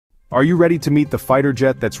Are you ready to meet the fighter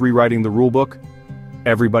jet that's rewriting the rulebook?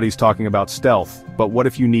 Everybody's talking about stealth, but what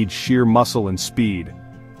if you need sheer muscle and speed?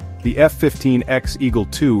 The F-15X Eagle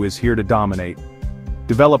II is here to dominate.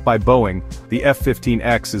 Developed by Boeing, the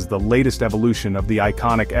F-15X is the latest evolution of the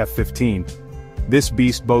iconic F-15. This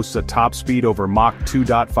beast boasts a top speed over Mach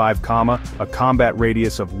 2.5, a combat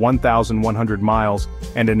radius of 1,100 miles,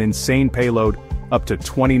 and an insane payload up to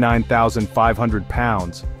 29,500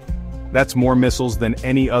 pounds. That's more missiles than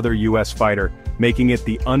any other US fighter, making it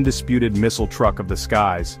the undisputed missile truck of the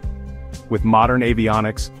skies. With modern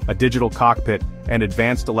avionics, a digital cockpit, and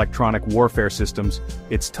advanced electronic warfare systems,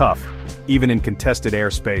 it's tough, even in contested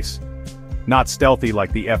airspace. Not stealthy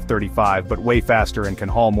like the F-35, but way faster and can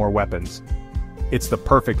haul more weapons. It's the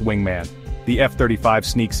perfect wingman. The F-35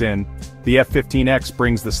 sneaks in, the F-15X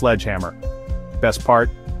brings the sledgehammer. Best part?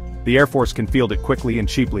 The Air Force can field it quickly and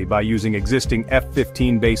cheaply by using existing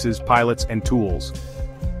F-15 bases, pilots, and tools.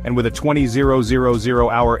 And with a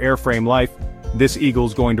 20,000-hour airframe life, this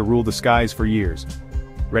Eagle's going to rule the skies for years.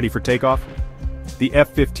 Ready for takeoff? The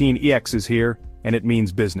F-15EX is here, and it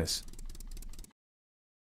means business.